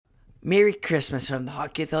Merry Christmas from the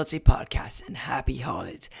Hockey Hultzy podcast and happy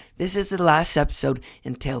holidays. This is the last episode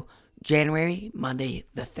until January, Monday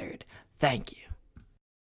the 3rd. Thank you.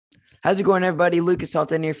 How's it going, everybody? Lucas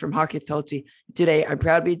Halton here from Hockey Hultzy. Today, I'm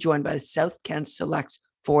proud to be joined by the South Kent Select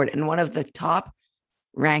forward and one of the top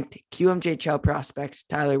ranked QMJHL prospects,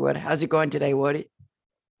 Tyler Wood. How's it going today, Woody?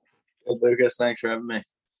 Good, Lucas. Thanks for having me.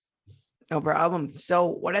 No problem. So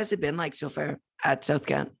what has it been like so far at South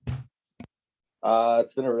Kent?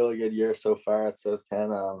 It's been a really good year so far at South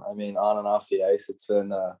Kent. On and off the ice,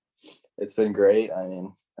 it's been great. I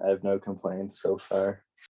have no complaints so far.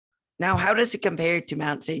 Now, how does it compare to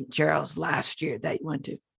Mount St. Charles last year that you went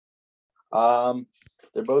to?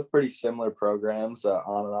 They're both pretty similar programs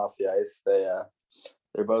on and off the ice.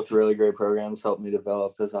 They're both really great programs, helped me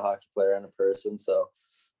develop as a hockey player and a person. So,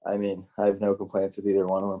 I have no complaints with either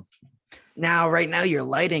one of them. Now, right now, you're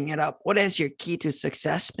lighting it up. What has your key to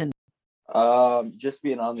success been? Just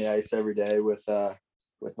being on the ice every day with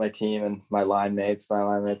my team and my line mates. My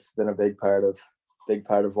line mates have been a big part of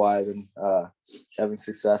why I've been having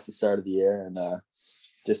success at the start of the year, and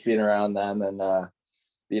just being around them and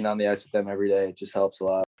being on the ice with them every day, it just helps a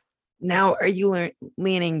lot. Now, are you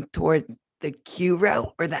leaning toward the Q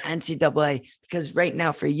route or the NCAA? Because right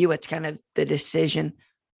now for you, it's kind of the decision.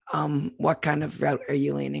 What kind of route are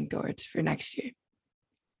you leaning towards for next year?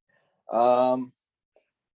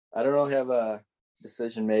 I don't really have a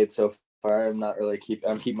decision made so far. I'm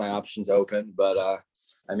keeping my options open, but I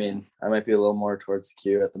might be a little more towards the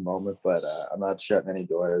Q at the moment, but I'm not shutting any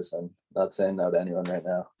doors. I'm not saying no to anyone right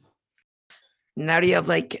now. Now, do you have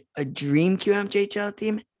like a dream QMJHL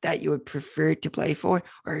team that you would prefer to play for,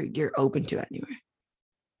 or you're open to anywhere?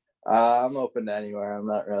 I'm open to anywhere. I'm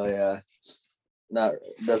not really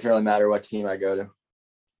doesn't really matter what team I go to.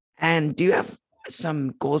 And do you have some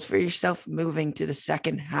goals for yourself moving to the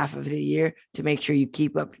second half of the year to make sure you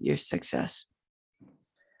keep up your success?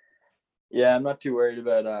 Yeah, I'm not too worried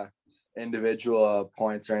about individual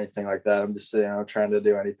points or anything like that. I'm just trying to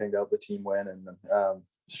do anything to help the team win and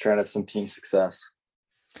just trying to have some team success.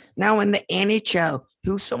 Now, in the NHL,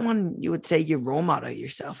 who's someone you would say you role model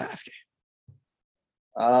yourself after?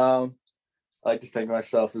 I like to think of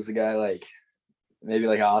myself as a guy like maybe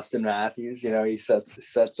like Austin Matthews. He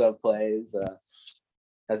sets up plays,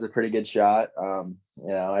 has a pretty good shot.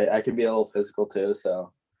 I can be a little physical too.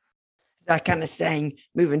 So that kind of saying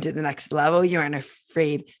moving to the next level, you aren't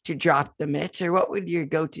afraid to drop the mitts, or what would your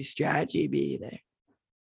go-to strategy be there?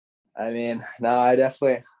 No,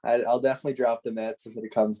 I'll definitely drop the mitts if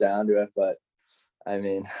it comes down to it, but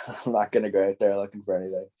I'm not going to go out there looking for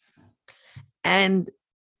anything. And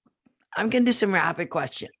I'm going to do some rapid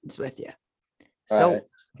questions with you. So right.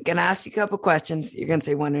 I'm going to ask you a couple questions. You're going to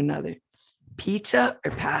say one or another. Pizza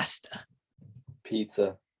or pasta?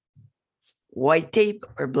 Pizza. White tape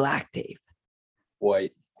or black tape?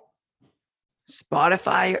 White.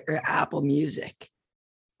 Spotify or Apple Music?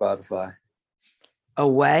 Spotify.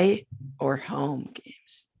 Away or home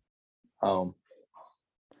games? Home.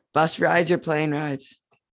 Bus rides or plane rides?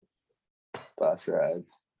 Bus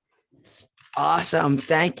rides. Awesome.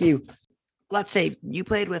 Thank you. Let's say you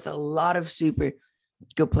played with a lot of super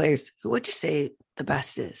good players. Who would you say the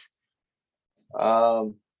best is?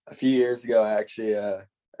 A few years ago, actually, I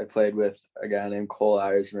played with a guy named Cole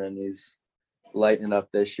Eiersman. He's lighting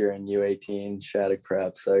up this year in U18 Shattuck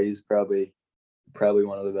Prep. So he's probably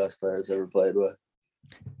one of the best players I ever played with.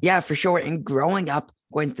 Yeah, for sure. And growing up,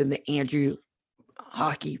 going through the Andrew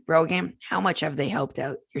hockey program, how much have they helped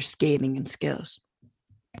out your skating and skills?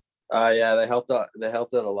 Yeah, they helped out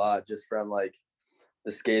a lot, just from like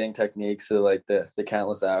the skating techniques to like the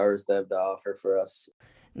countless hours they have to offer for us.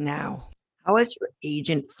 Now, how has your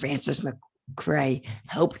agent Francis McCray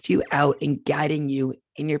helped you out in guiding you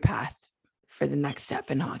in your path for the next step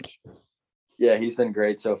in hockey? Yeah, he's been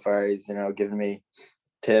great so far. He's giving me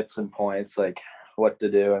tips and points like what to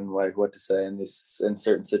do and like what to say in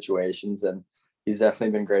certain situations, and he's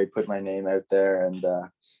definitely been great putting my name out there, and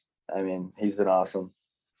he's been awesome.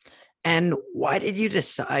 And why did you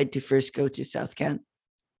decide to first go to South Kent?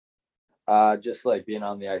 Just like being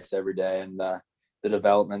on the ice every day and the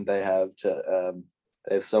development they have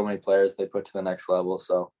they have so many players they put to the next level.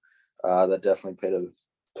 So that definitely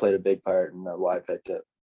played a big part in why I picked it.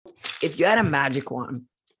 If you had a magic wand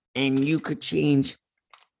and you could change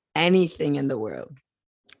anything in the world,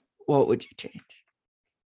 what would you change?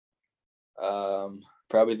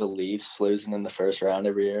 Probably the Leafs losing in the first round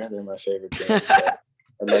every year. They're my favorite team. So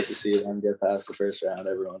I'd like to see them get past the first round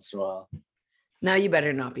every once in a while. Now, you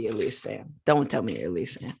better not be a Leafs fan. Don't tell me you're a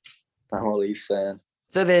Leafs fan. I'm a Leafs fan.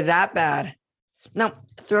 So they're that bad. Now,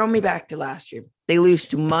 throw me back to last year. They lose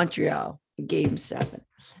to Montreal in Game 7.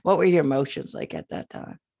 What were your emotions like at that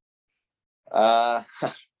time?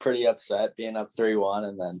 Pretty upset being up 3-1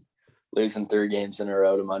 and then losing 3 games in a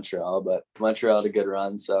row to Montreal. But Montreal had a good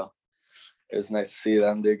run, so it was nice to see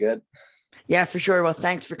them do good. Yeah, for sure. Well,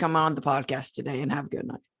 thanks for coming on the podcast today, and have a good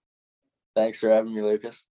night. Thanks for having me,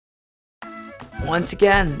 Lucas. Once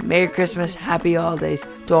again, Merry Christmas, Happy Holidays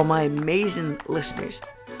to all my amazing listeners.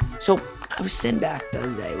 So I was sitting back the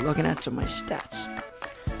other day looking at some of my stats.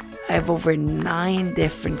 I have over 9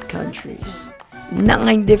 different countries.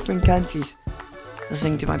 9 different countries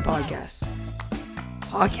listening to my podcast.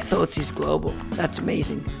 Hockey Hultzy's global. That's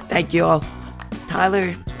amazing. Thank you all.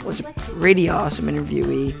 Tyler was a pretty awesome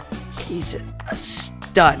interviewee. He's a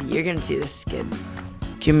stud. You're going to see this kid.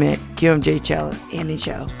 QMJHL,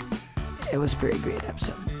 NHL. It was a pretty great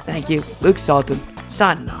episode. Thank you. Luke Salton,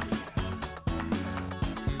 signing off.